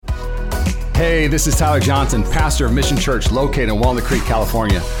Hey, this is Tyler Johnson, pastor of Mission Church located in Walnut Creek,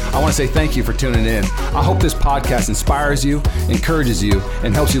 California. I want to say thank you for tuning in. I hope this podcast inspires you, encourages you,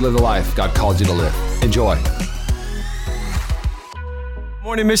 and helps you live the life God called you to live. Enjoy.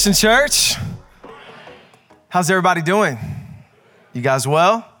 Morning, Mission Church. How's everybody doing? You guys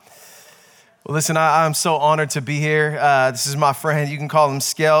well? Well, listen, I'm so honored to be here. This is my friend. You can call him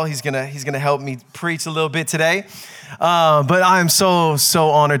Skell. He's gonna help me preach a little bit today. But I am so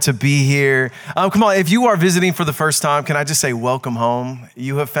honored to be here. Come on, if you are visiting for the first time, can I just say welcome home?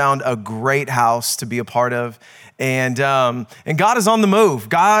 You have found a great house to be a part of. And God is on the move.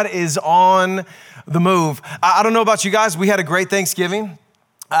 God is on the move. I don't know about you guys. We had a great Thanksgiving.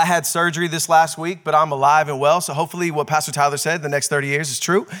 I had surgery this last week, but I'm alive and well. So hopefully what Pastor Tyler said, the next 30 years is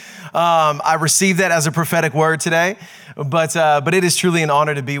true. I received that as a prophetic word today, but it is truly an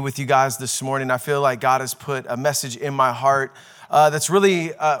honor to be with you guys this morning. I feel like God has put a message in my heart that's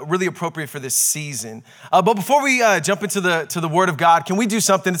really appropriate for this season. But before we jump into the Word of God, can we do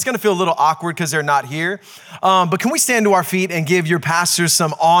something? It's going to feel a little awkward because they're not here. But can we stand to our feet and give your pastors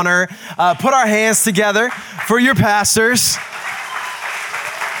some honor? Put our hands together for your pastors.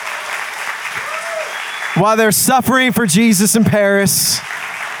 While they're suffering for Jesus in Paris,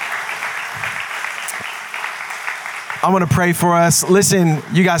 I want to pray for us. Listen,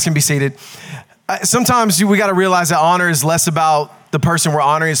 you guys can be seated. Sometimes we got to realize that honor is less about the person we're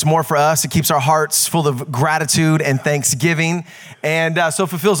honoring. It's more for us. It keeps our hearts full of gratitude and thanksgiving. And so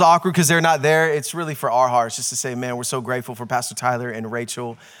if it feels awkward because they're not there, it's really for our hearts just to say, man, we're so grateful for Pastor Tyler and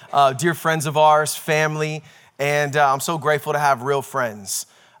Rachel, dear friends of ours, family. And I'm so grateful to have real friends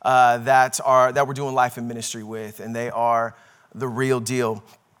that we're doing life and ministry with, and they are the real deal.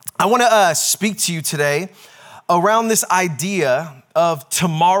 I want to speak to you today around this idea of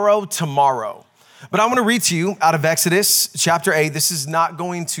tomorrow. But I want to read to you out of Exodus chapter 8. This is not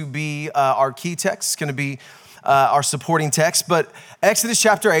going to be our key text. It's going to be our supporting text. But Exodus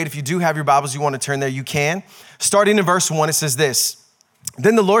chapter 8, if you do have your Bibles, you want to turn there, you can. Starting in verse 1, it says this.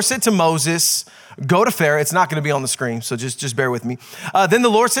 Then the Lord said to Moses, go to Pharaoh. It's not going to be on the screen, so just bear with me. Then the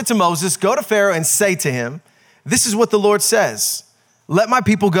Lord said to Moses, go to Pharaoh and say to him, this is what the Lord says. Let my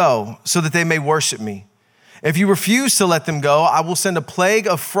people go so that they may worship me. If you refuse to let them go, I will send a plague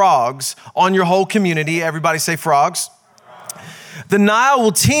of frogs on your whole community. Everybody say frogs. The Nile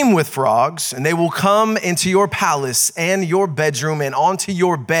will teem with frogs, and they will come into your palace and your bedroom and onto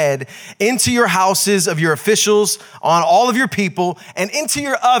your bed, into your houses of your officials, on all of your people, and into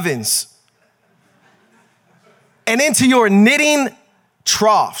your ovens, and into your knitting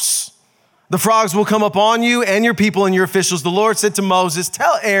troughs. The frogs will come upon you and your people and your officials. The Lord said to Moses,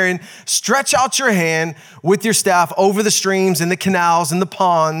 tell Aaron, stretch out your hand with your staff over the streams and the canals and the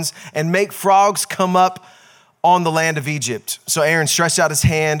ponds and make frogs come up on the land of Egypt. So Aaron stretched out his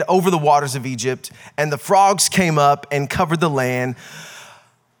hand over the waters of Egypt, and the frogs came up and covered the land.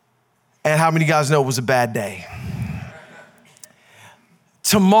 And how many of you guys know it was a bad day?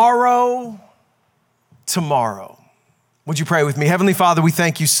 Tomorrow. Would you pray with me? Heavenly Father, we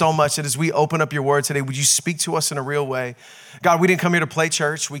thank you so much that as we open up your word today, would you speak to us in a real way? God, we didn't come here to play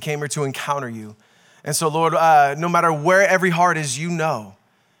church. We came here to encounter you. And so, Lord, no matter where every heart is, you know.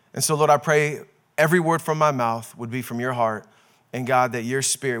 And so, Lord, I pray every word from my mouth would be from your heart. And God, that your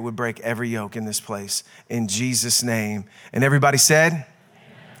spirit would break every yoke in this place. In Jesus' name. And everybody said,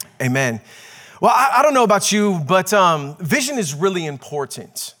 amen. Well, I don't know about you, but vision is really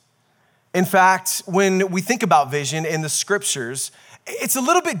important. In fact, when we think about vision in the scriptures, it's a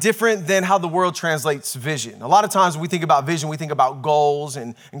little bit different than how the world translates vision. A lot of times when we think about vision, we think about goals,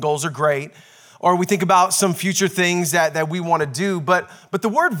 and goals are great. Or we think about some future things that we want to do. But the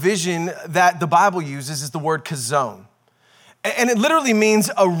word vision that the Bible uses is the word kazon. And it literally means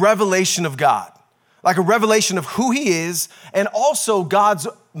a revelation of God, like a revelation of who he is, and also God's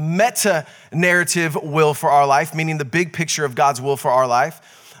meta narrative will for our life, meaning the big picture of God's will for our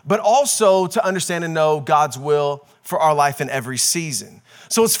life, but also to understand and know God's will for our life in every season.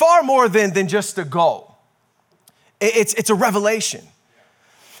 So it's far more than just a goal. It's a revelation.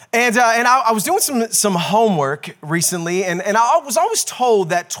 And I was doing some homework recently, and I was always told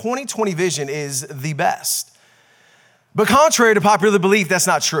that 2020 vision is the best. But contrary to popular belief, that's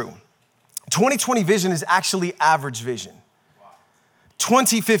not true. 2020 vision is actually average vision.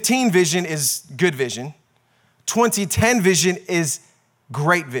 2015 vision is good vision. 2010 vision is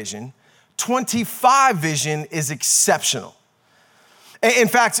great vision. 25 vision is exceptional. In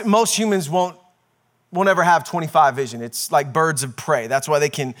fact, most humans won't ever have 25 vision. It's like birds of prey. That's why they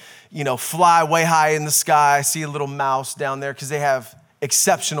can, fly way high in the sky, see a little mouse down there, because they have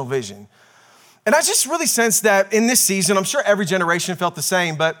exceptional vision. And I just really sense that in this season, I'm sure every generation felt the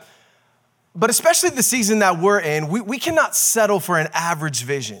same, but But especially the season that we're in, we cannot settle for an average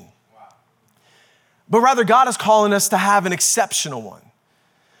vision. But rather, God is calling us to have an exceptional one.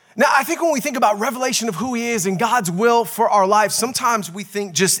 Now, I think when we think about revelation of who he is and God's will for our life, sometimes we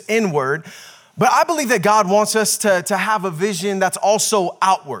think just inward, but I believe that God wants us to have a vision that's also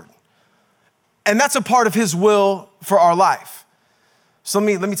outward. And that's a part of his will for our life. So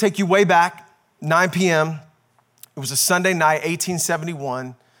let me take you way back, 9 p.m. It was a Sunday night,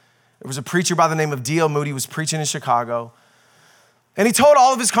 1871. There was a preacher by the name of D.L. Moody who was preaching in Chicago. And he told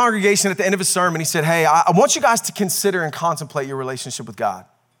all of his congregation at the end of his sermon, he said, hey, I want you guys to consider and contemplate your relationship with God.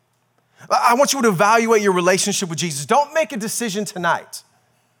 I want you to evaluate your relationship with Jesus. Don't make a decision tonight,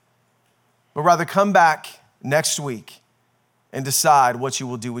 but rather come back next week and decide what you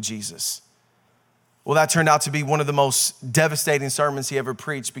will do with Jesus. Well, that turned out to be one of the most devastating sermons he ever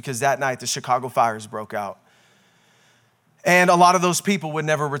preached because that night the Chicago fires broke out. And a lot of those people would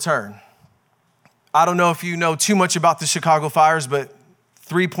never return. I don't know if you know too much about the Chicago fires, but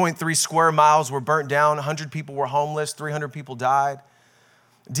 3.3 square miles were burnt down. 100 people were homeless. 300 people died.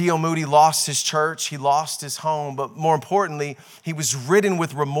 D.L. Moody lost his church. He lost his home. But more importantly, he was ridden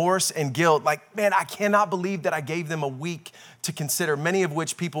with remorse and guilt. Like, man, I cannot believe that I gave them a week to consider, many of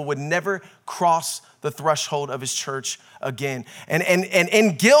which people would never cross the threshold of his church again. And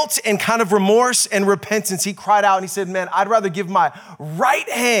in guilt and kind of remorse and repentance, he cried out and he said, man, I'd rather give my right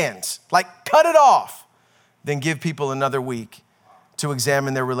hand, like cut it off, than give people another week to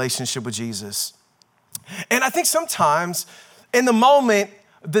examine their relationship with Jesus. And I think sometimes in the moment,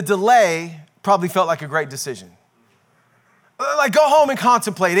 the delay probably felt like a great decision. Like, go home and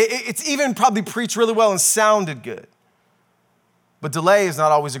contemplate. It's even probably preached really well and sounded good. But delay is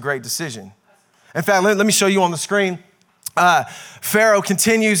not always a great decision. In fact, let me show you on the screen. Pharaoh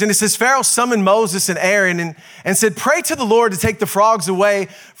continues, and it says, Pharaoh summoned Moses and Aaron and said, pray to the Lord to take the frogs away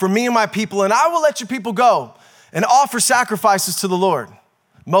from me and my people, and I will let your people go and offer sacrifices to the Lord.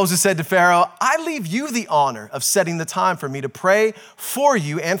 Moses said to Pharaoh, I leave you the honor of setting the time for me to pray for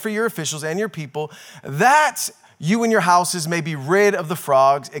you and for your officials and your people, that you and your houses may be rid of the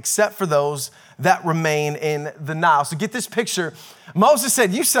frogs, except for those that remain in the Nile. So get this picture. Moses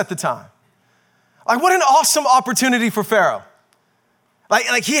said, you set the time. Like, what an awesome opportunity for Pharaoh.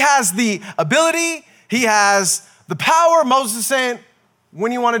 Like he has the ability, he has the power. Moses is saying, when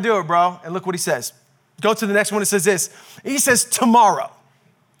do you want to do it, bro? And look what he says. Go to the next one. It says this. He says, tomorrow.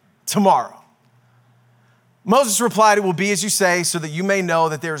 Moses replied, it will be as you say, so that you may know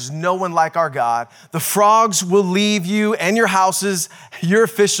that there is no one like our God. The frogs will leave you and your houses, your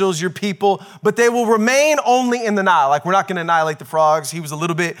officials, your people, but they will remain only in the Nile. Like, we're not going to annihilate the frogs. He was a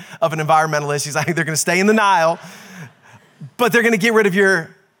little bit of an environmentalist. He's like, they're going to stay in the Nile, but they're going to get rid of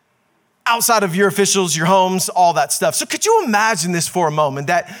outside of your officials, your homes, all that stuff. So could you imagine this for a moment,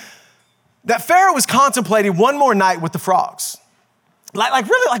 that Pharaoh was contemplating one more night with the frogs? Like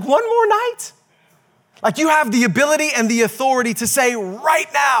really, like one more night? Like, you have the ability and the authority to say right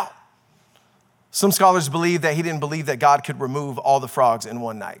now. Some scholars believe that he didn't believe that God could remove all the frogs in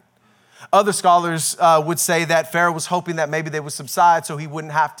one night. Other scholars would say that Pharaoh was hoping that maybe they would subside so he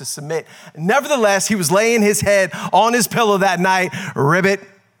wouldn't have to submit. Nevertheless, he was laying his head on his pillow that night, ribbit.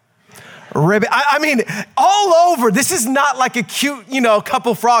 I mean, all over. This is not like a cute,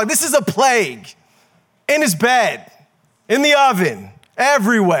 couple frog. This is a plague in his bed, in the oven,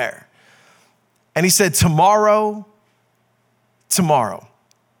 everywhere. And he said, tomorrow.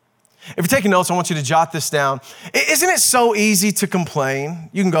 If you're taking notes, I want you to jot this down. Isn't it so easy to complain?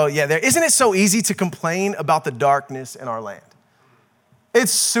 You can go, yeah, there. Isn't it so easy to complain about the darkness in our land?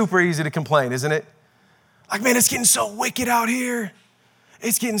 It's super easy to complain, isn't it? Like, man, it's getting so wicked out here.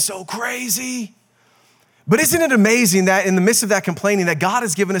 It's getting so crazy. But isn't it amazing that in the midst of that complaining, that God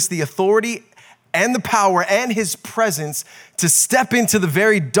has given us the authority and the power and his presence to step into the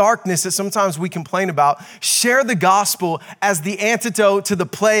very darkness that sometimes we complain about, share the gospel as the antidote to the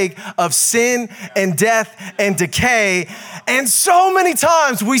plague of sin and death and decay. And so many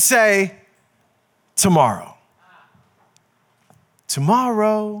times we say, tomorrow.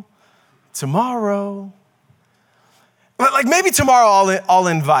 Like, maybe tomorrow I'll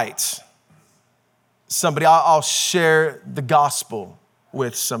invite somebody. I'll share the gospel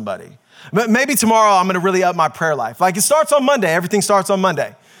with somebody. Maybe tomorrow I'm going to really up my prayer life. Like, it starts on Monday. Everything starts on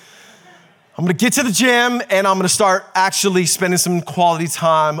Monday. I'm going to get to the gym and I'm going to start actually spending some quality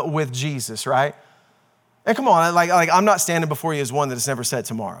time with Jesus, right? And come on, like I'm not standing before you as one that has never said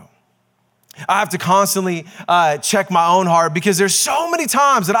tomorrow. I have to constantly check my own heart because there's so many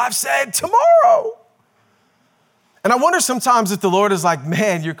times that I've said tomorrow. And I wonder sometimes if the Lord is like,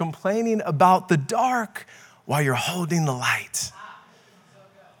 man, you're complaining about the dark while you're holding the light.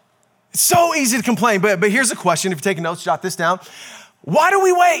 It's so easy to complain, but here's a question. If you're taking notes, jot this down. Why do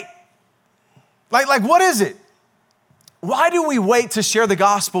we wait? Like what is it? Why do we wait to share the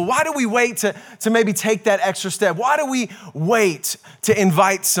gospel? Why do we wait to maybe take that extra step? Why do we wait to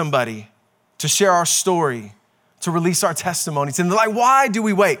invite somebody to share our story, to release our testimonies? And like, why do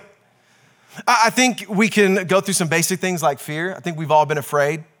we wait? I think we can go through some basic things like fear. I think we've all been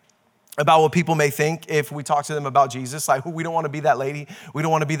afraid about what people may think if we talk to them about Jesus. Like, we don't want to be that lady. We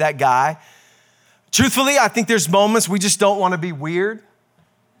don't want to be that guy. Truthfully, I think there's moments we just don't want to be weird.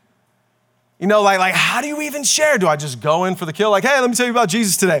 You know, like how do you even share? Do I just go in for the kill? Like, hey, let me tell you about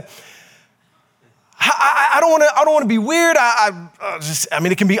Jesus today. I don't want to be weird. I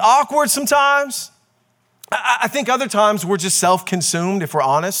mean, it can be awkward sometimes. I think other times we're just self-consumed, if we're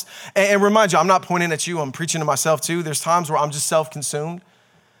honest. And remind you, I'm not pointing at you. I'm preaching to myself too. There's times where I'm just self-consumed.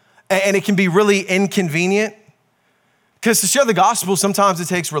 And it can be really inconvenient. Because to share the gospel, sometimes it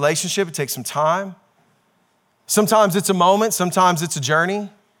takes relationship. It takes some time. Sometimes it's a moment. Sometimes it's a journey.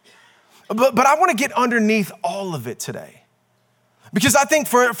 But I want to get underneath all of it today. Because I think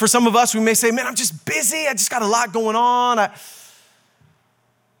for some of us, we may say, man, I'm just busy. I just got a lot going on.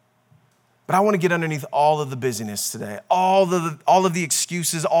 But I want to get underneath all of the busyness today, all of the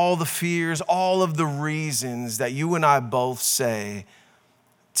excuses, all the fears, all of the reasons that you and I both say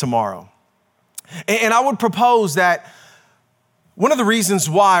tomorrow. And I would propose that one of the reasons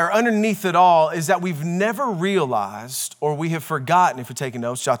why, or underneath it all, is that we've never realized, or we have forgotten, if you're taking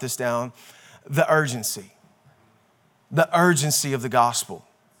notes, jot this down, the urgency of the gospel.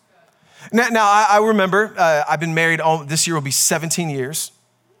 Now I remember, I've been married, this year will be 17 years.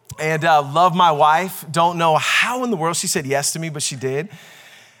 And love my wife. Don't know how in the world she said yes to me, but she did.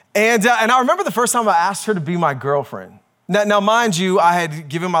 And I remember the first time I asked her to be my girlfriend. Now, mind you, I had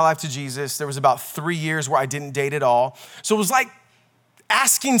given my life to Jesus. There was about 3 years where I didn't date at all. So it was like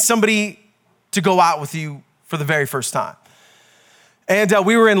asking somebody to go out with you for the very first time. And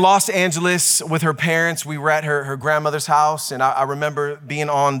we were in Los Angeles with her parents. We were at her grandmother's house. And I remember being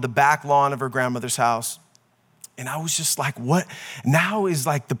on the back lawn of her grandmother's house. And I was just like, what? Now is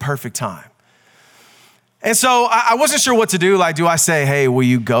like the perfect time. And so I wasn't sure what to do. Like, do I say, hey, will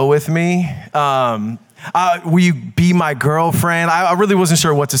you go with me? Will you be my girlfriend? I really wasn't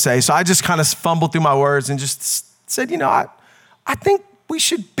sure what to say. So I just kind of fumbled through my words and just said, I think we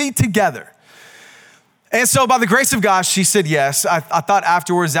should be together. And so by the grace of God, she said yes. I thought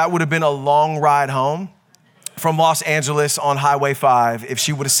afterwards that would have been a long ride home from Los Angeles on Highway 5 if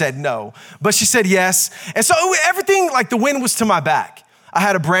she would have said no. But she said yes. And so everything, like the wind was to my back. I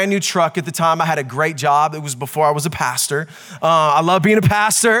had a brand new truck at the time. I had a great job. It was before I was a pastor. I love being a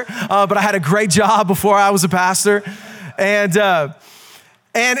pastor, but I had a great job before I was a pastor. And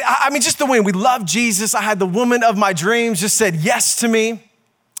I mean, just the wind. We loved Jesus. I had the woman of my dreams just said yes to me,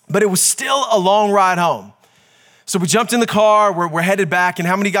 but it was still a long ride home. So we jumped in the car, we're headed back. And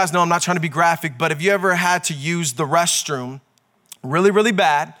how many of you guys know, I'm not trying to be graphic, but have you ever had to use the restroom really, really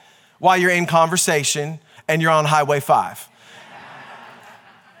bad while you're in conversation and you're on Highway 5?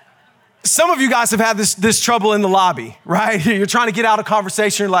 Some of you guys have had this trouble in the lobby, right? You're trying to get out of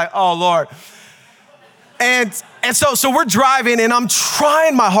conversation. You're like, oh, Lord. And so we're driving and I'm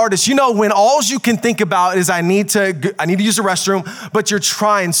trying my hardest. When all you can think about is I need to use the restroom, but you're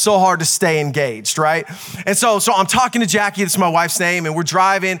trying so hard to stay engaged, right? And so I'm talking to Jackie, that's my wife's name, and we're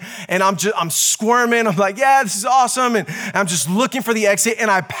driving and I'm squirming. I'm like, yeah, this is awesome. And I'm just looking for the exit and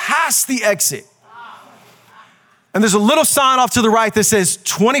I pass the exit. And there's a little sign off to the right that says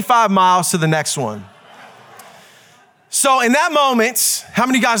 25 miles to the next one. So in that moment, how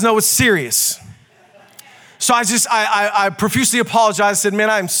many of you guys know it's serious? So I profusely apologized. I said, man,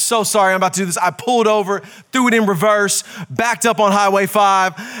 I'm so sorry I'm about to do this. I pulled over, threw it in reverse, backed up on Highway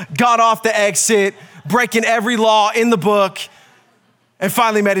 5, got off the exit, breaking every law in the book, and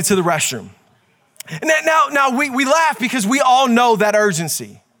finally made it to the restroom. And now we laugh because we all know that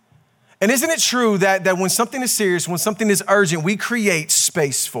urgency. And isn't it true that when something is serious, when something is urgent, we create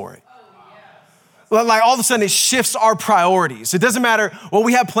space for it? Like all of a sudden it shifts our priorities. It doesn't matter what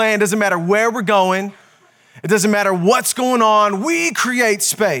we have planned, it doesn't matter where we're going. It doesn't matter what's going on. We create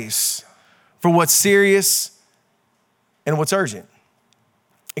space for what's serious and what's urgent.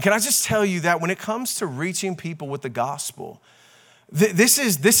 And can I just tell you that when it comes to reaching people with the gospel,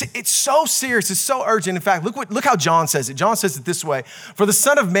 it's so serious, it's so urgent. In fact, look how John says it. John says it this way: for the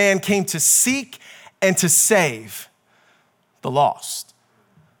Son of Man came to seek and to save the lost.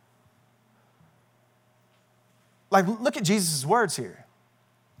 Like, look at Jesus' words here.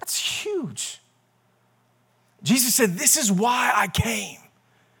 That's huge. Jesus said, this is why I came.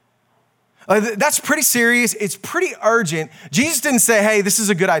 That's pretty serious. It's pretty urgent. Jesus didn't say, hey, this is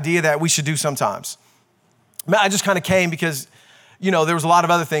a good idea that we should do sometimes. I just kind of came because, there was a lot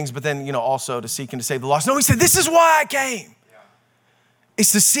of other things, but then, also to seek and to save the lost. No, he said, this is why I came. Yeah.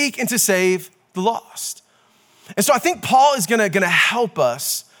 It's to seek and to save the lost. And so I think Paul is gonna help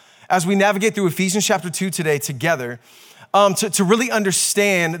us as we navigate through Ephesians chapter 2 today together, to really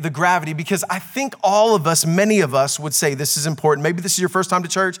understand the gravity, because I think all of us, many of us would say this is important. Maybe this is your first time to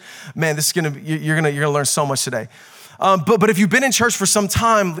church. Man, you're gonna learn so much today. But if you've been in church for some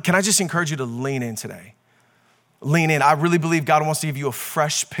time, can I just encourage you to lean in today? Lean in. I really believe God wants to give you a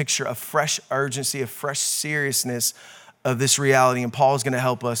fresh picture, a fresh urgency, a fresh seriousness of this reality. And Paul is going to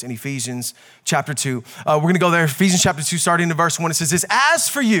help us in Ephesians chapter 2. We're going to go there, Ephesians chapter 2, starting in verse 1. It says this, as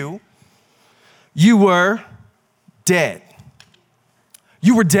for you, you were dead.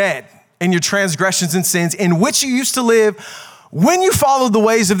 You were dead in your transgressions and sins in which you used to live when you followed the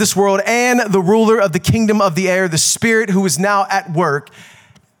ways of this world and the ruler of the kingdom of the air, the spirit who is now at work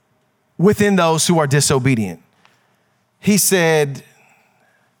within those who are disobedient. He said,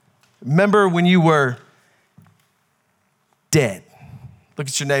 remember when you were dead. Look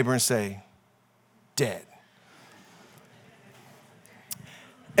at your neighbor and say, dead.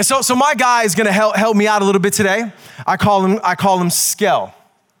 And so my guy is gonna help me out a little bit today. I call him Skell.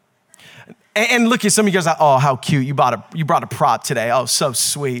 And look at some of you guys like, oh, how cute. You brought a prop today. Oh, so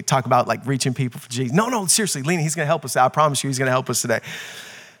sweet. Talk about like reaching people for Jesus. No, seriously, Lena, he's gonna help us out. I promise you he's gonna help us today.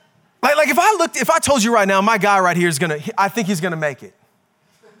 Like if I told you right now, my guy right here I think he's gonna make it.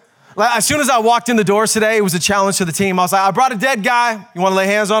 Like as soon as I walked in the doors today, it was a challenge to the team. I was like, I brought a dead guy. You wanna lay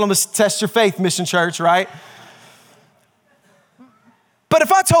hands on him? Let's test your faith, Mission Church, right? But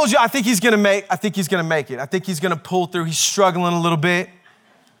if I told you, I think he's gonna make it. I think he's gonna pull through. He's struggling a little bit.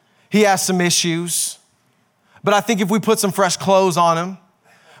 He has some issues. But I think if we put some fresh clothes on him,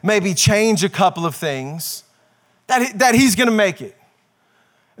 maybe change a couple of things, that he's gonna make it.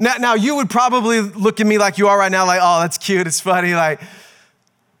 Now you would probably look at me like you are right now, like, oh, that's cute, it's funny,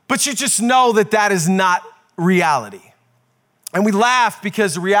 but you just know that is not reality. And we laugh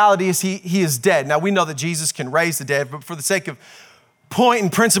because the reality is he is dead. Now we know that Jesus can raise the dead, but for the sake of point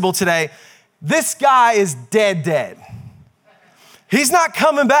and principle today, this guy is dead. He's not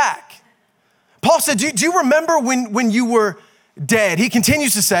coming back. Paul said, do you remember when you were dead? He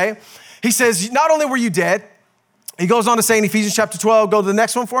continues to say, he says, not only were you dead, he goes on to say in Ephesians chapter 12, go to the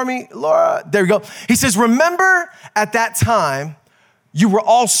next one for me, Laura. There we go. He says, remember at that time, you were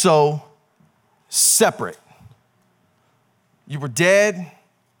also separate. You were dead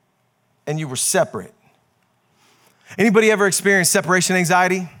and you were separate. Anybody ever experienced separation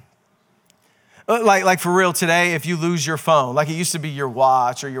anxiety? Like for real today, if you lose your phone, like it used to be your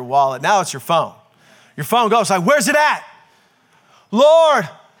watch or your wallet, now it's your phone. Your phone goes like, where's it at? Lord,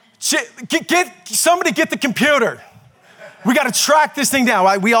 somebody get the computer. We got to track this thing down,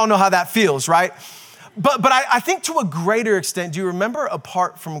 right? We all know how that feels, right? But I think to a greater extent, do you remember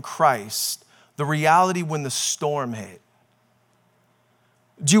apart from Christ, the reality when the storm hit?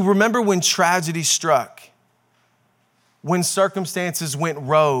 Do you remember when tragedy struck? When circumstances went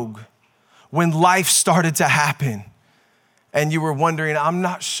rogue? When life started to happen? And you were wondering, I'm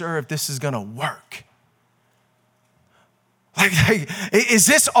not sure if this is going to work. Like, is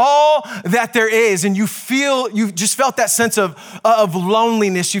this all that there is? And you just felt that sense of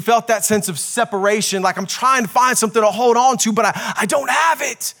loneliness. You felt that sense of separation. Like I'm trying to find something to hold on to, but I don't have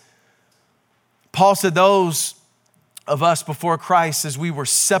it. Paul said those of us before Christ, as we were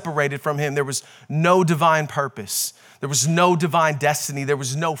separated from him, there was no divine purpose. There was no divine destiny. There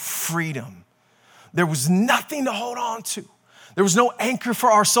was no freedom. There was nothing to hold on to. There was no anchor for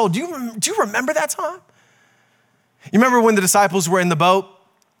our soul. Do you remember that time? You remember when the disciples were in the boat?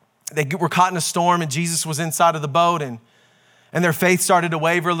 They were caught in a storm and Jesus was inside of the boat and their faith started to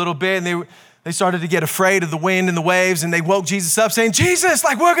waver a little bit and they started to get afraid of the wind and the waves and they woke Jesus up saying, Jesus,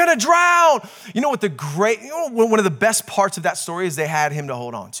 like we're gonna drown. You know what one of the best parts of that story is they had him to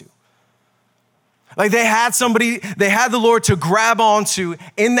hold on to. Like they had the Lord to grab onto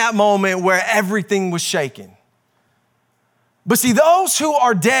in that moment where everything was shaken. But see, those who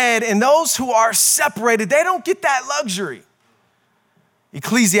are dead and those who are separated, they don't get that luxury.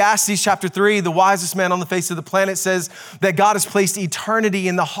 Ecclesiastes chapter 3, the wisest man on the face of the planet says that God has placed eternity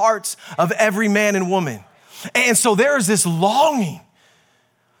in the hearts of every man and woman. And so there is this longing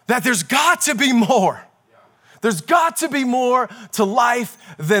that there's got to be more. There's got to be more to life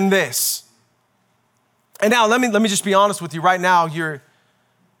than this. And now let me just be honest with you right now.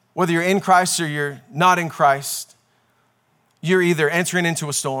 Whether you're in Christ or you're not in Christ, you're either entering into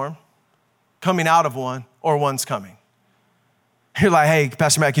a storm, coming out of one, or one's coming. You're like, hey,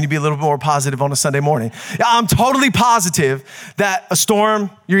 Pastor Matt, can you be a little bit more positive on a Sunday morning? Yeah, I'm totally positive that a storm,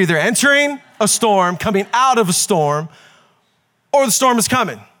 you're either entering a storm, coming out of a storm, or the storm is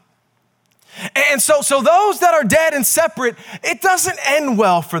coming. And so those that are dead and separate, it doesn't end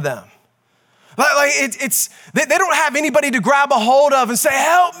well for them. They don't have anybody to grab a hold of and say,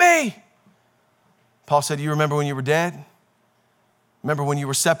 help me. Paul said, you remember when you were dead? Remember when you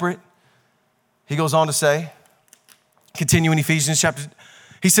were separate? He goes on to say, continuing Ephesians chapter,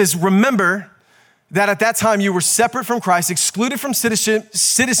 he says, remember that at that time you were separate from Christ, excluded from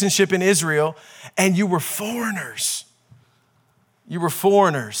citizenship in Israel, and you were foreigners. You were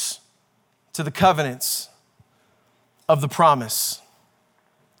foreigners to the covenants of the promise.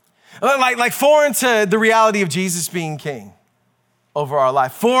 Like foreign to the reality of Jesus being king over our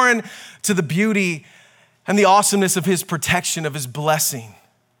life. Foreign to the beauty and the awesomeness of his protection, of his blessing.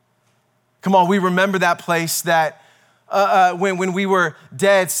 Come on, we remember that place that when we were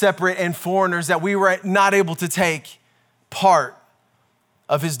dead, separate, and foreigners, that we were not able to take part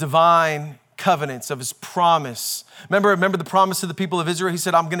of his divine covenants, of his promise. Remember the promise to the people of Israel? He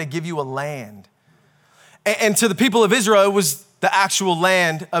said, I'm gonna give you a land. And to the people of Israel, it was the actual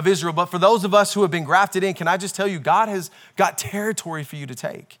land of Israel. But for those of us who have been grafted in, can I just tell you, God has got territory for you to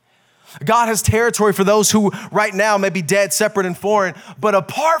take. God has territory for those who right now may be dead, separate, and foreign, but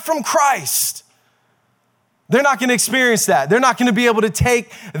apart from Christ, they're not gonna experience that. They're not gonna be able to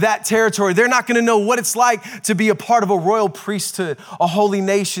take that territory. They're not gonna know what it's like to be a part of a royal priesthood, a holy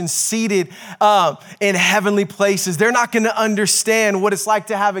nation seated in heavenly places. They're not gonna understand what it's like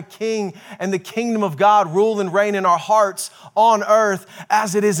to have a king and the kingdom of God rule and reign in our hearts on earth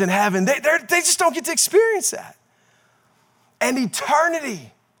as it is in heaven. They just don't get to experience that. And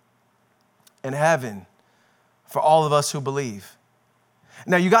eternity in heaven for all of us who believe.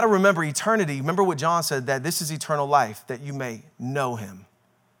 Now, you got to remember eternity. Remember what John said, that this is eternal life, that you may know him.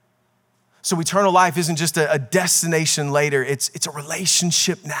 So eternal life isn't just a destination later. It's a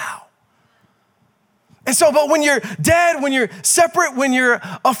relationship now. And so, but when you're dead, when you're separate, when you're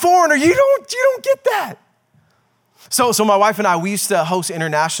a foreigner, you don't get that. So my wife and I, we used to host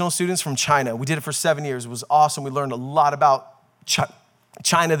international students from China. We did it for 7 years. It was awesome. We learned a lot about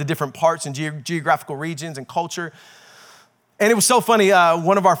China, the different parts and geographical regions and culture. And it was so funny.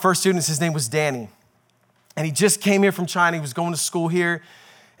 One of our first students, his name was Danny. And he just came here from China. He was going to school here.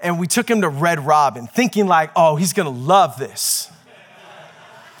 And we took him to Red Robin, thinking like, oh, he's going to love this.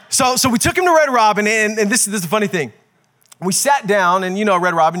 So we took him to Red Robin. And this is the funny thing. We sat down, and you know,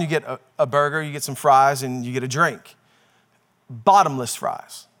 Red Robin, you get a burger, you get some fries, and you get a drink. Bottomless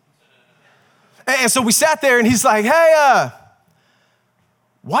fries. And so we sat there, and he's like, hey,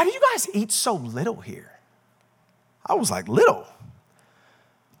 why do you guys eat so little here? I was like, little?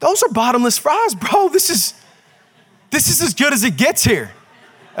 Those are bottomless fries, bro. This is as good as it gets here.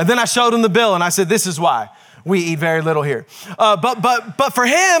 And then I showed him the bill and I said, this is why we eat very little here. But for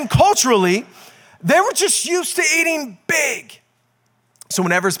him, culturally, they were just used to eating big. So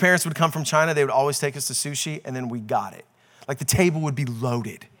whenever his parents would come from China, they would always take us to sushi, and then we got it. Like the table would be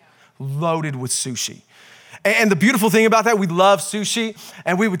loaded with sushi. And the beautiful thing about that, we love sushi,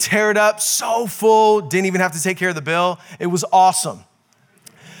 and we would tear it up so full, didn't even have to take care of the bill. It was awesome.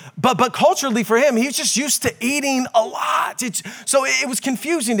 But culturally for him, he was just used to eating a lot. So it was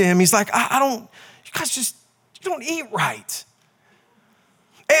confusing to him. He's like, you don't eat right.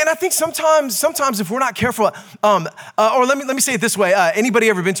 And I think sometimes if we're not careful, or let me say it this way. Anybody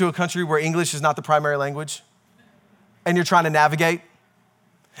ever been to a country where English is not the primary language and you're trying to navigate?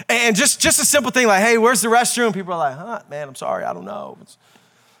 And just a simple thing like, hey, where's the restroom? People are like, man, I'm sorry, I don't know.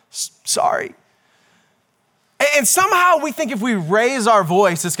 Sorry. And somehow we think if we raise our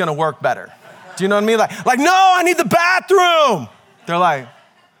voice, it's gonna work better. Do you know what I mean? Like, no, I need the bathroom. They're like,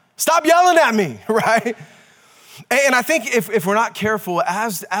 stop yelling at me, right? And I think if we're not careful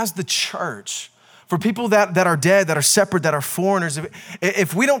as the church, for people that are dead, that are separate, that are foreigners,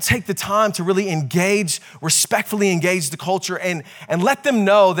 if we don't take the time to really respectfully engage the culture and let them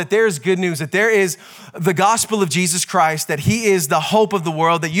know that there is good news, that there is the gospel of Jesus Christ, that he is the hope of the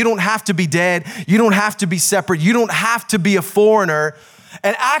world, that you don't have to be dead, you don't have to be separate, you don't have to be a foreigner,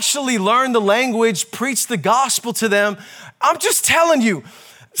 and actually learn the language, preach the gospel to them. I'm just telling you,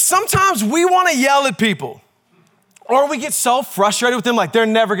 sometimes we want to yell at people, or we get so frustrated with them like they're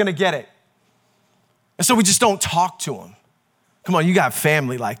never gonna get it. And so we just don't talk to them. Come on, you got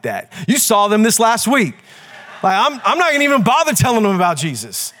family like that. You saw them this last week. Like, I'm not gonna even bother telling them about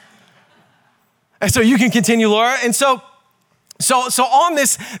Jesus. And so you can continue, Laura. And so on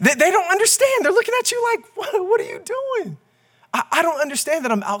this, they don't understand. They're looking at you like, what are you doing? I don't understand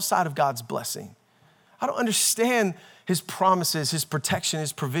that I'm outside of God's blessing. I don't understand his promises, his protection,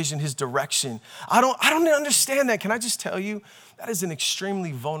 his provision, his direction. I don't understand that. Can I just tell you, that is an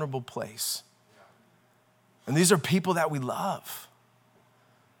extremely vulnerable place. And these are people that we love.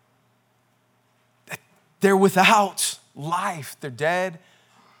 They're without life. They're dead.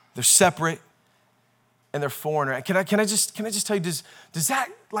 They're separate. And they're foreigner. Can I just tell you, does that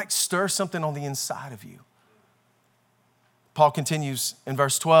like stir something on the inside of you? Paul continues in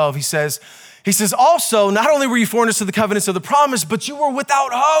verse 12. He says, also, not only were you foreigners to the covenants of the promise, but you were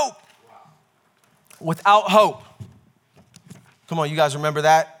without hope. Without hope. Come on, you guys remember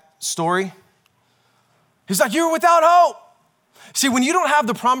that story? He's like, you were without hope. See, when you don't have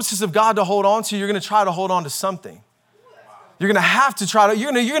the promises of God to hold on to, you're going to try to hold on to something. You're going to have to try to,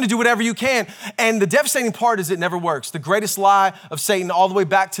 you're going to do whatever you can. And the devastating part is it never works. The greatest lie of Satan all the way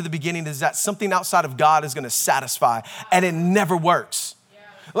back to the beginning is that something outside of God is going to satisfy, and it never works.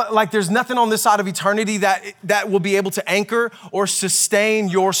 Like there's nothing on this side of eternity that will be able to anchor or sustain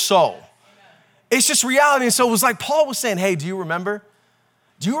your soul. It's just reality. And so it was like Paul was saying, hey, do you remember?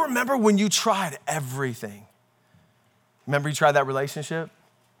 Do you remember when you tried everything? Remember you tried that relationship?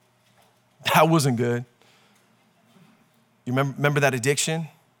 That wasn't good. You remember that addiction?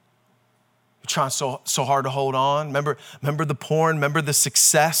 You're trying so hard to hold on. Remember the porn? Remember the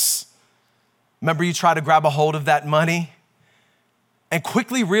success? Remember you try to grab a hold of that money? And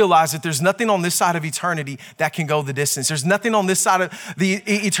quickly realize that there's nothing on this side of eternity that can go the distance. There's nothing on this side of the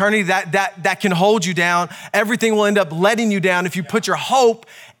eternity that can hold you down. Everything will end up letting you down if you put your hope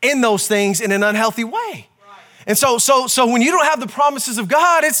in those things in an unhealthy way. Right. And so when you don't have the promises of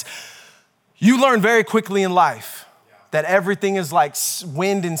God, you learn very quickly in life that everything is like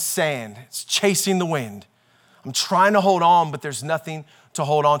wind and sand. It's chasing the wind. I'm trying to hold on, but there's nothing to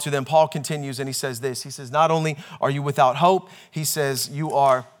hold on to. Then Paul continues and he says this. He says, not only are you without hope, he says, you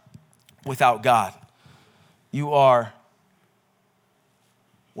are without God. You are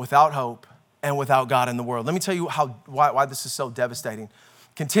without hope and without God in the world. Let me tell you why this is so devastating.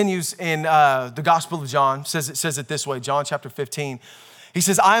 Continues in the Gospel of John, says it this way, John chapter 15. He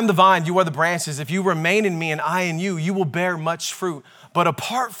says, I am the vine, you are the branches. If you remain in me and I in you, you will bear much fruit. But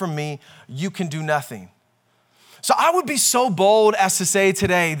apart from me, you can do nothing. So I would be so bold as to say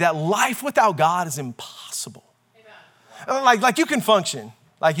today that life without God is impossible. Like you can function.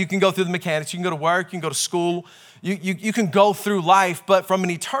 Like you can go through the mechanics, you can go to work, you can go to school, you can go through life, but from an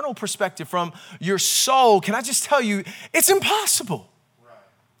eternal perspective, from your soul, can I just tell you, it's impossible. Right.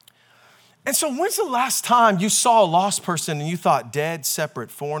 And so when's the last time you saw a lost person and you thought dead, separate,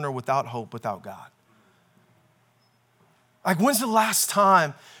 foreigner, without hope, without God? Like when's the last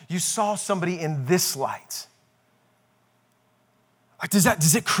time you saw somebody in this light? Like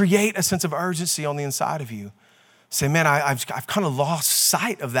does it create a sense of urgency on the inside of you? Say, man, I've kind of lost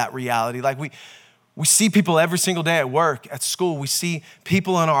sight of that reality. Like we see people every single day at work, at school. We see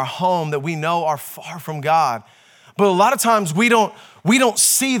people in our home that we know are far from God. But a lot of times we don't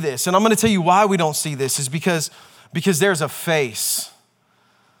see this. And I'm going to tell you why we don't see this is because there's a face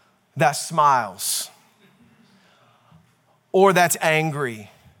that smiles or that's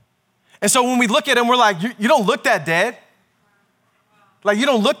angry. And so when we look at them, we're like, you don't look that dead. Like you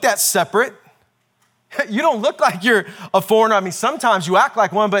don't look that separate. You don't look like you're a foreigner. I mean, sometimes you act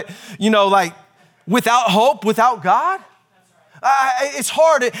like one, but like without hope, without God, it's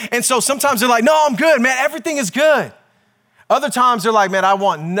hard. And so sometimes they're like, no, I'm good, man. Everything is good. Other times they're like, man, I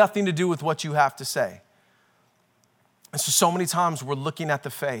want nothing to do with what you have to say. And so many times we're looking at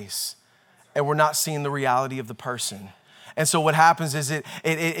the face and we're not seeing the reality of the person. And so what happens is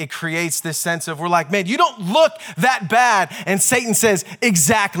it creates this sense of, we're like, man, you don't look that bad. And Satan says,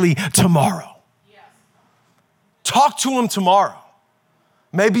 exactly tomorrow. Yes. Talk to him tomorrow.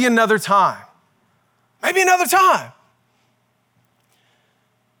 Maybe another time. Maybe another time.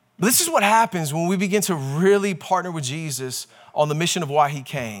 But this is what happens when we begin to really partner with Jesus on the mission of why he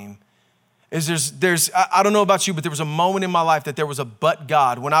came. I don't know about you, but there was a moment in my life that there was a but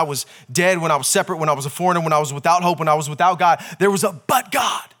God. When I was dead, when I was separate, when I was a foreigner, when I was without hope, when I was without God, there was a but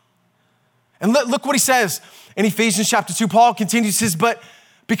God. And look what he says in Ephesians chapter 2. Paul continues, he says, but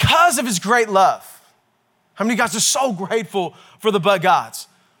because of his great love. How many of you guys are so grateful for the but Gods?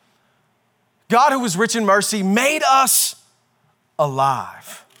 God, who was rich in mercy, made us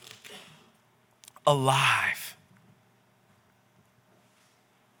alive. Alive.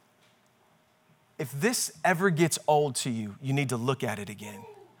 If this ever gets old to you, you need to look at it again.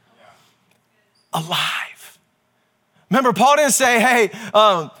 Alive. Remember, Paul didn't say, hey,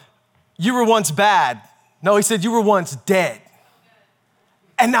 you were once bad. No, he said you were once dead.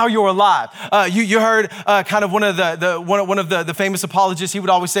 and now you're alive. You heard kind of one of the famous apologists. He would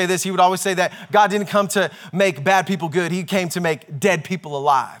always say this. He would always say that God didn't come to make bad people good. He came to make dead people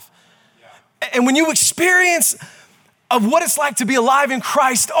alive. Yeah. And when you experience of what it's like to be alive in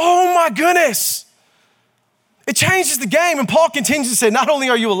Christ, oh my goodness, it changes the game. And Paul continues to say, not only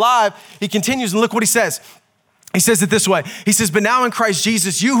are you alive, he continues, and look what he says. He says it this way. He says, but now in Christ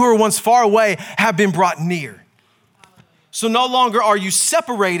Jesus, you who were once far away have been brought near. So no longer are you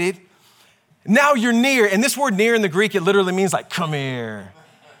separated. Now you're near. And this word near in the Greek, it literally means like, come here.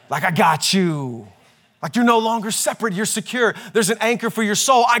 Like, I got you. Like, you're no longer separate. You're secure. There's an anchor for your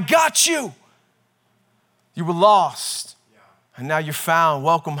soul. I got you. You were lost. And now you're found.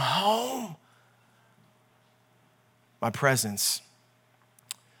 Welcome home. My presence,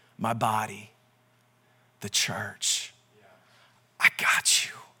 my body, the church. I got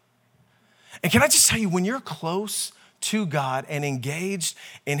you. And can I just tell you, when you're close to God and engaged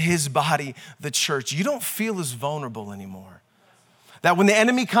in his body, the church, you don't feel as vulnerable anymore. That when the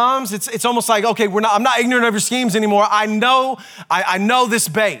enemy comes, it's almost like, okay, I'm not ignorant of your schemes anymore. I know this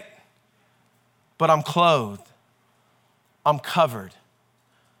bait, but I'm clothed. I'm covered.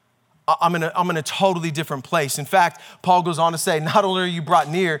 I'm in a totally different place. In fact, Paul goes on to say, not only are you brought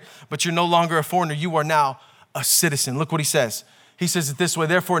near, but you're no longer a foreigner. You are now a citizen. Look what he says. He says it this way,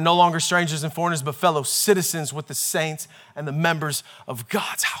 therefore, no longer strangers and foreigners, but fellow citizens with the saints and the members of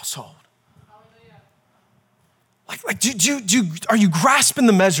God's household. Are you grasping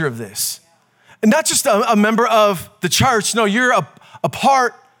the measure of this? And not just a member of the church. No, you're a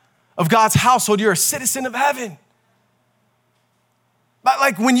part of God's household. You're a citizen of heaven.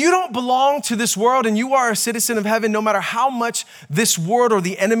 Like when you don't belong to this world and you are a citizen of heaven, no matter how much this world or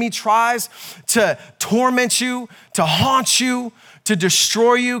the enemy tries to torment you, to haunt you, to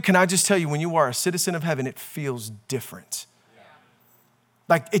destroy you, can I just tell you, when you are a citizen of heaven, it feels different.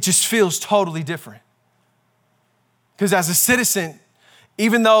 Like it just feels totally different. Because as a citizen,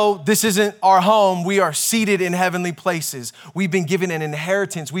 even though this isn't our home, we are seated in heavenly places. We've been given an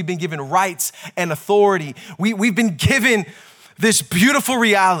inheritance. We've been given rights and authority. We've been given this beautiful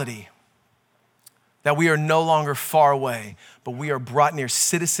reality that we are no longer far away, but we are brought near,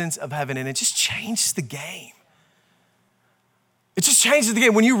 citizens of heaven. And it just changes the game. It just changes the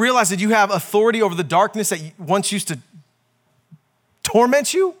game. When you realize that you have authority over the darkness that once used to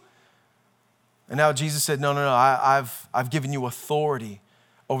torment you. And now Jesus said, no, I've given you authority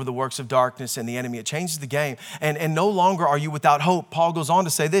over the works of darkness and the enemy. It changes the game. And no longer are you without hope. Paul goes on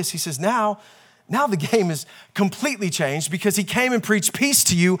to say this. He says, now the game is completely changed because he came and preached peace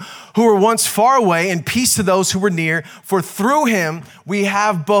to you who were once far away and peace to those who were near. For through him, we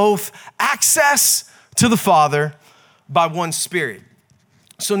have both access to the Father by one Spirit.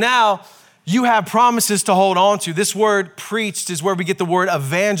 So now you have promises to hold on to. This word preached is where we get the word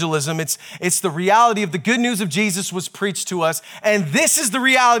evangelism. It's the reality of the good news of Jesus was preached to us. And this is the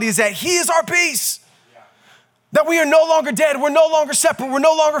reality, is that he is our peace. That we are no longer dead, we're no longer separate, we're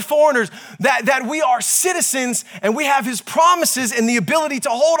no longer foreigners, that we are citizens and we have his promises and the ability to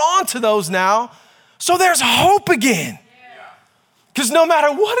hold on to those now. So there's hope again. Because no matter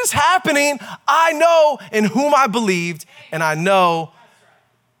what is happening, I know in whom I believed and I know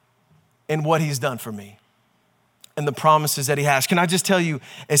in what he's done for me and the promises that he has. Can I just tell you,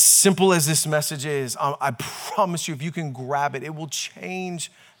 as simple as this message is, I promise you, if you can grab it, it will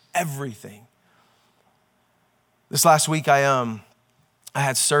change everything. This last week, I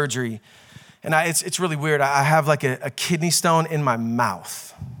had surgery, and it's really weird. I have like a kidney stone in my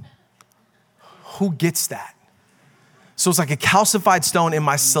mouth. Who gets that? So it's like a calcified stone in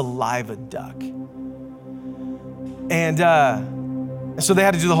my saliva duct. And so they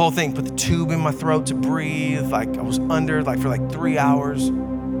had to do the whole thing, put the tube in my throat to breathe. Like I was under for 3 hours.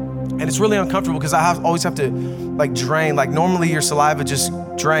 And it's really uncomfortable because I always have to drain. Like normally your saliva just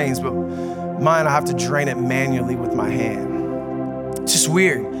drains, but mine, I have to drain it manually with my hand. It's just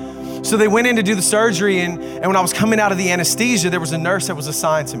weird. So they went in to do the surgery, and when I was coming out of the anesthesia, there was a nurse that was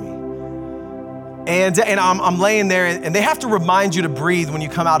assigned to me. And I'm laying there, and they have to remind you to breathe when you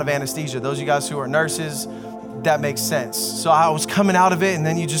come out of anesthesia. Those of you guys who are nurses, that makes sense. So I was coming out of it, and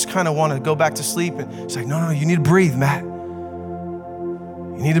then you just kind of want to go back to sleep. And it's like, no, you need to breathe, Matt.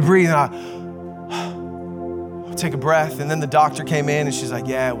 You need to breathe. And I'll take a breath. And then the doctor came in, and she's like,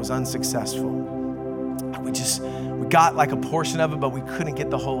 yeah, it was unsuccessful. We got like a portion of it, but we couldn't get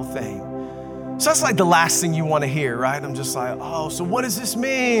the whole thing. So that's like the last thing you want to hear, right? I'm just like, oh, so what does this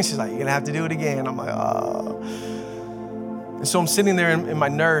mean? She's like, you're going to have to do it again. I'm like, oh. And so I'm sitting there, and my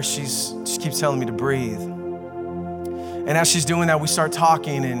nurse, she keeps telling me to breathe. And as she's doing that, we start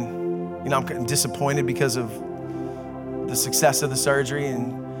talking, and I'm disappointed because of the success of the surgery,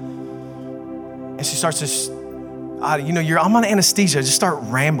 and she starts to, I'm on anesthesia, just start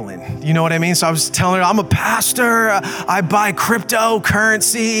rambling. You know what I mean? So I was telling her, I'm a pastor, I buy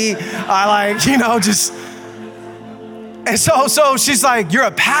cryptocurrency, and so she's like, you're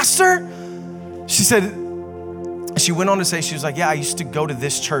a pastor? She said, she went on to say, she was like, yeah, I used to go to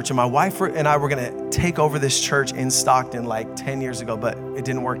this church, and my wife and I were gonna take over this church in Stockton like 10 years ago, but it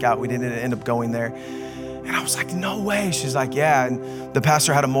didn't work out. We didn't end up going there. And I was like, no way. She's like, yeah. And the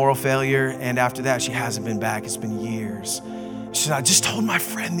pastor had a moral failure, and after that, she hasn't been back. It's been years. She's like, I just told my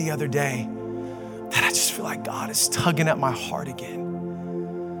friend the other day that I just feel like God is tugging at my heart again.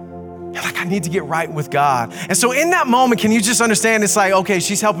 And like, I need to get right with God. And so in that moment, can you just understand, it's like, okay,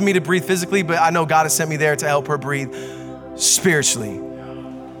 she's helping me to breathe physically, but I know God has sent me there to help her breathe spiritually.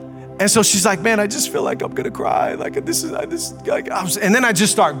 And so she's like, man, I just feel like I'm gonna cry. Like and then I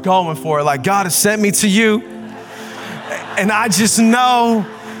just start going for it. Like, God has sent me to you. And I just know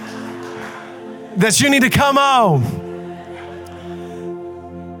that you need to come home.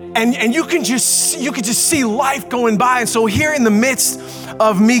 And you could just see life going by. And so here in the midst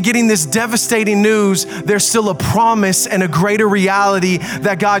of me getting this devastating news, there's still a promise and a greater reality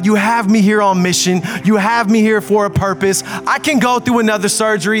that God, you have me here on mission. You have me here for a purpose. I can go through another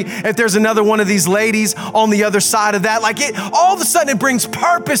surgery if there's another one of these ladies on the other side of that. All of a sudden it brings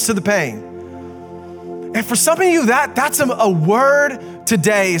purpose to the pain. And for some of you, that's a word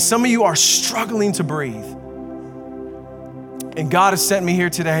today. Some of you are struggling to breathe. And God has sent me here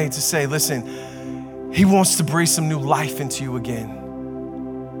today to say, listen, He wants to breathe some new life into you again.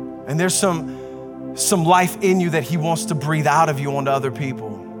 And there's some life in you that He wants to breathe out of you onto other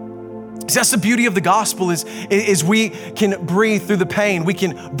people. See, that's the beauty of the gospel is we can breathe through the pain. We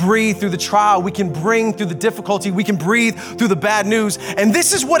can breathe through the trial. We can breathe through the difficulty. We can breathe through the bad news. And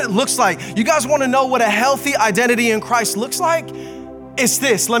this is what it looks like. You guys want to know what a healthy identity in Christ looks like? It's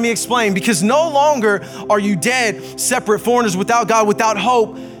this, let me explain. Because no longer are you dead, separate foreigners without God, without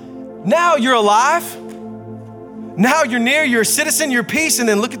hope. Now you're alive. Now you're near, you're a citizen, you're peace. And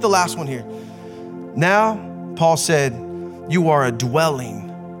then look at the last one here. Now, Paul said, you are a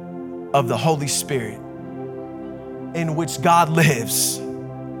dwelling of the Holy Spirit in which God lives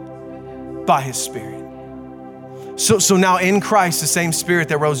by His Spirit. So now in Christ, the same Spirit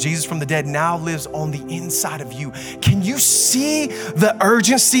that rose Jesus from the dead now lives on the inside of you. Can you see the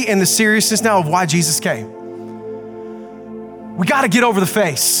urgency and the seriousness now of why Jesus came? We got to get over the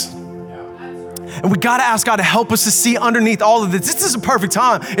face. And we got to ask God to help us to see underneath all of this. This is a perfect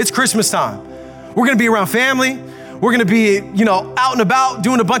time. It's Christmas time. We're going to be around family. We're going to be, out and about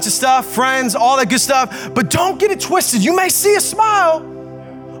doing a bunch of stuff, friends, all that good stuff. But don't get it twisted. You may see a smile,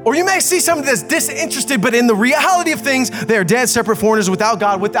 or you may see somebody that's disinterested, but in the reality of things, they are dead, separate foreigners without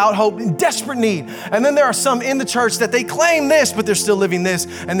God, without hope, in desperate need. And then there are some in the church that they claim this, but they're still living this,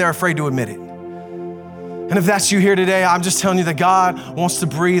 and they're afraid to admit it. And if that's you here today, I'm just telling you that God wants to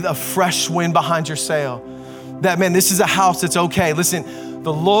breathe a fresh wind behind your sail. That, man, this is a house that's okay. Listen,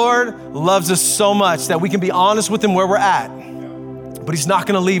 the Lord loves us so much that we can be honest with Him where we're at, but He's not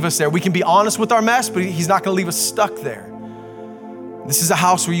gonna leave us there. We can be honest with our mess, but He's not gonna leave us stuck there. This is a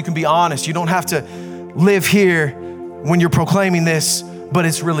house where you can be honest. You don't have to live here when you're proclaiming this, but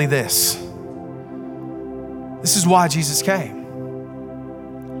it's really this. This is why Jesus came.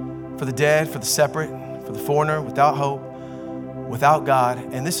 For the dead, for the separate, for the foreigner, without hope, without God.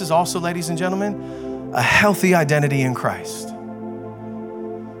 And this is also, ladies and gentlemen, a healthy identity in Christ.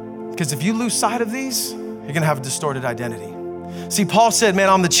 Because if you lose sight of these, you're gonna have a distorted identity. See, Paul said, man,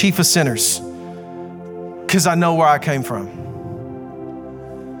 I'm the chief of sinners because I know where I came from.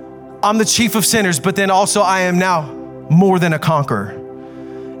 I'm the chief of sinners, but then also I am now more than a conqueror.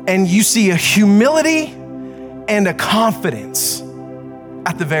 And you see a humility and a confidence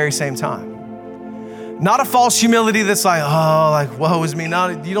at the very same time. Not a false humility that's like, woe is me. No,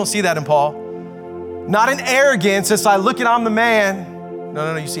 you don't see that in Paul. Not an arrogance that's like, look at, I'm the man.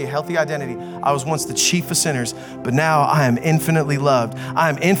 No, you see a healthy identity. I was once the chief of sinners, but now I am infinitely loved. I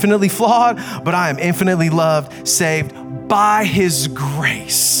am infinitely flawed, but I am infinitely loved, saved by His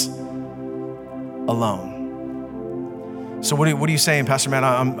grace alone. So what are you saying, Pastor Matt?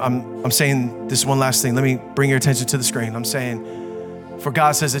 I'm saying this one last thing. Let me bring your attention to the screen. I'm saying, for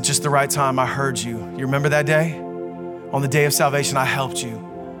God says at just the right time, I heard you. You remember that day? On the day of salvation, I helped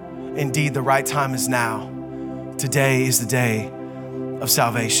you. Indeed, the right time is now. Today is the day of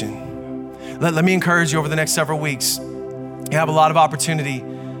salvation. Let me encourage you over the next several weeks. You have a lot of opportunity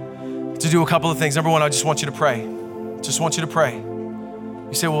to do a couple of things. Number one, I just want you to pray. Just want you to pray.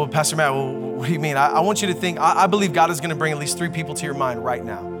 You say, well, Pastor Matt, what do you mean? I want you to think, I believe God is gonna bring at least 3 people to your mind right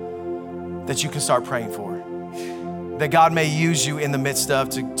now that you can start praying for. that God may use you in the midst of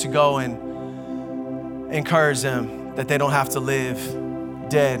to go and encourage them that they don't have to live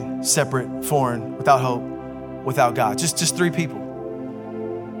dead, separate, foreign, without hope, without God. Just 3 people.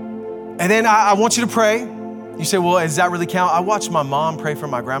 And then I want you to pray. You say, well, does that really count? I watched my mom pray for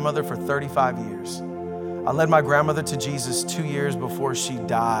my grandmother for 35 years. I led my grandmother to Jesus 2 years before she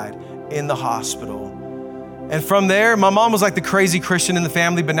died in the hospital. And from there, my mom was like the crazy Christian in the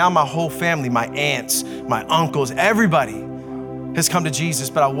family, but now my whole family, my aunts, my uncles, everybody has come to Jesus.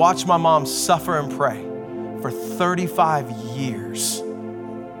 But I watched my mom suffer and pray for 35 years.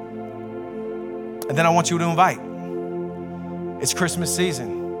 And then I want you to invite. It's Christmas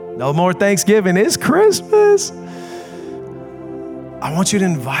season. No more Thanksgiving, it's Christmas. I want you to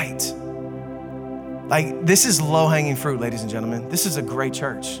invite. Like, this is low-hanging fruit, ladies and gentlemen. This is a great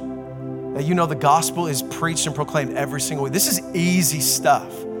church. That you know the gospel is preached and proclaimed every single week. This is easy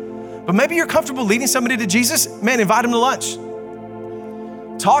stuff. But maybe you're comfortable leading somebody to Jesus. Man, invite them to lunch.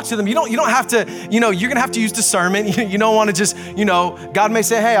 Talk to them. You don't have to, you're gonna have to use discernment. You don't wanna just, God may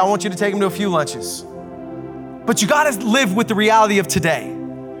say, hey, I want you to take them to a few lunches. But you gotta live with the reality of today.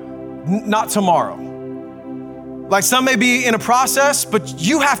 Not tomorrow. Like, some may be in a process, but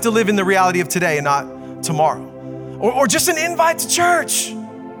you have to live in the reality of today and not tomorrow. Or just an invite to church.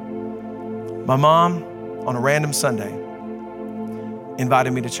 My mom, on a random Sunday,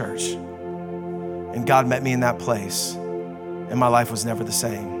 invited me to church. And God met me in that place. And my life was never the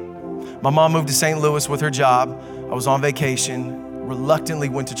same. My mom moved to St. Louis with her job. I was on vacation, reluctantly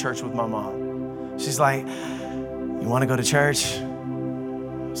went to church with my mom. She's like, you wanna go to church? I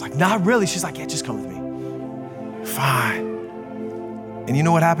was like, not really. She's like, yeah, just come with me. Fine. And you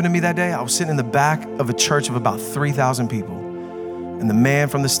know what happened to me that day? I was sitting in the back of a church of about 3,000 people. And the man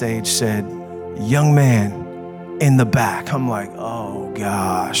from the stage said, young man in the back. I'm like, oh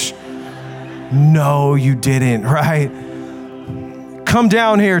gosh. No, you didn't, right? Come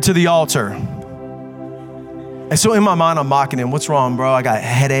down here to the altar. And so in my mind, I'm mocking him. What's wrong, bro? I got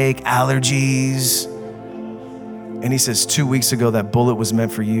headache, allergies. And he says, 2 weeks ago, that bullet was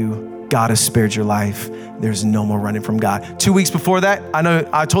meant for you. God has spared your life. There's no more running from God. 2 weeks before that, I know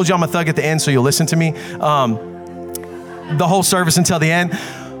I told you I'm a thug at the end, so you'll listen to me the whole service until the end.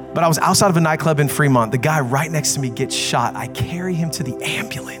 But I was outside of a nightclub in Fremont. The guy right next to me gets shot. I carry him to the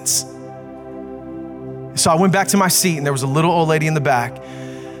ambulance. So I went back to my seat, and there was a little old lady in the back.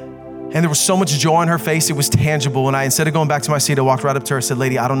 And there was so much joy on her face, it was tangible. And instead of going back to my seat, I walked right up to her and said,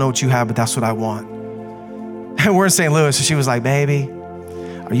 lady, I don't know what you have, but that's what I want. And we're in St. Louis, so she was like, baby,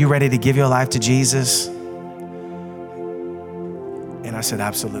 are you ready to give your life to Jesus? And I said,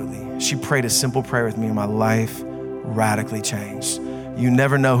 absolutely. She prayed a simple prayer with me, and my life radically changed. You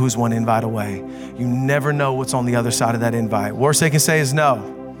never know who's one invite away. You never know what's on the other side of that invite. Worst they can say is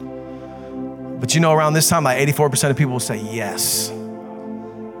no. But around this time, like 84% of people will say yes.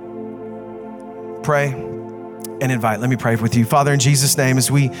 Pray and invite. Let me pray with you. Father, in Jesus' name, as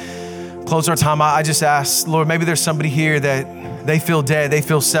we close our time, I just ask, Lord, maybe there's somebody here that they feel dead, they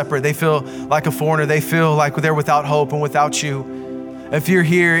feel separate, they feel like a foreigner, they feel like they're without hope and without you. If you're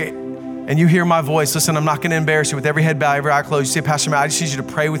here and you hear my voice, listen, I'm not gonna embarrass you. With every head bowed, every eye closed, you say, Pastor Matt, I just need you to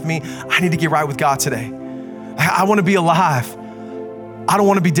pray with me. I need to get right with God today. I wanna be alive. I don't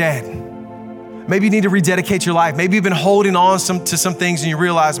wanna be dead. Maybe you need to rededicate your life. Maybe you've been holding on to some things and you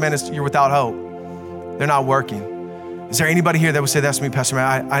realize, man, you're without hope. They're not working. Is there anybody here that would say, that's me, Pastor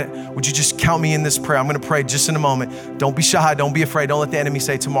Matt? Would you just count me in this prayer? I'm gonna pray just in a moment. Don't be shy, don't be afraid. Don't let the enemy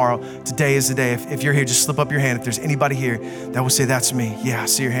say tomorrow. Today is the day. If you're here, just slip up your hand. If there's anybody here that would say, that's me. Yeah, I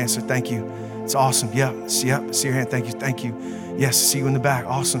see your hand, sir, thank you. It's awesome, yep, see your hand, thank you. Yes, see you in the back,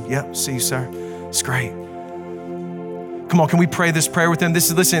 awesome, yep, see you, sir. It's great. Come on, can we pray this prayer with them?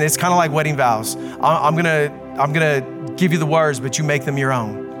 Listen, it's kind of like wedding vows. I'm gonna give you the words, but you make them your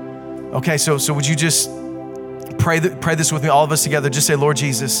own. Okay, so would you just pray this with me, all of us together. Just say, Lord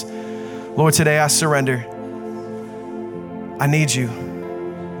Jesus, Lord, today I surrender. I need you.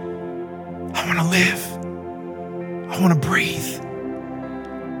 I wanna live. I wanna breathe.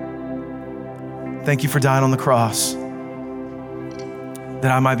 Thank you for dying on the cross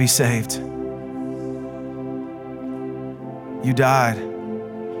that I might be saved. You died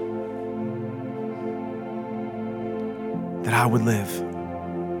that I would live.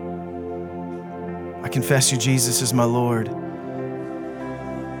 I confess you, Jesus, as my Lord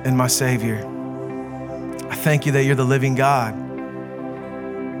and my Savior. I thank you that you're the living God.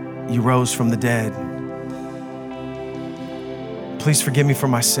 You rose from the dead. Please forgive me for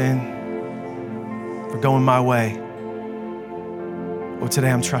my sin, for going my way. Well, today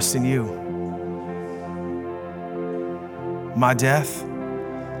I'm trusting you. My death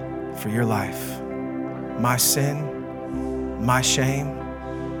for your life, my sin my shame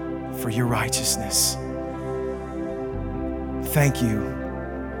for your righteousness. Thank you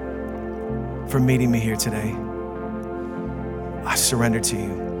for meeting me here today. I surrender to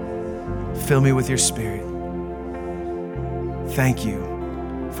you. Fill me with your Spirit. Thank you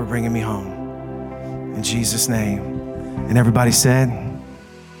for bringing me home. In Jesus' name. And everybody said,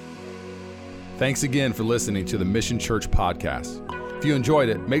 thanks again for listening to the Mission Church podcast. If you enjoyed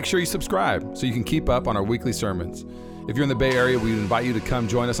it, make sure you subscribe so you can keep up on our weekly sermons. If you're in the Bay Area, we invite you to come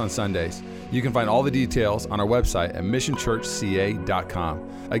join us on Sundays. You can find all the details on our website at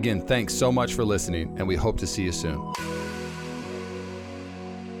missionchurchca.com. Again, thanks so much for listening, and we hope to see you soon.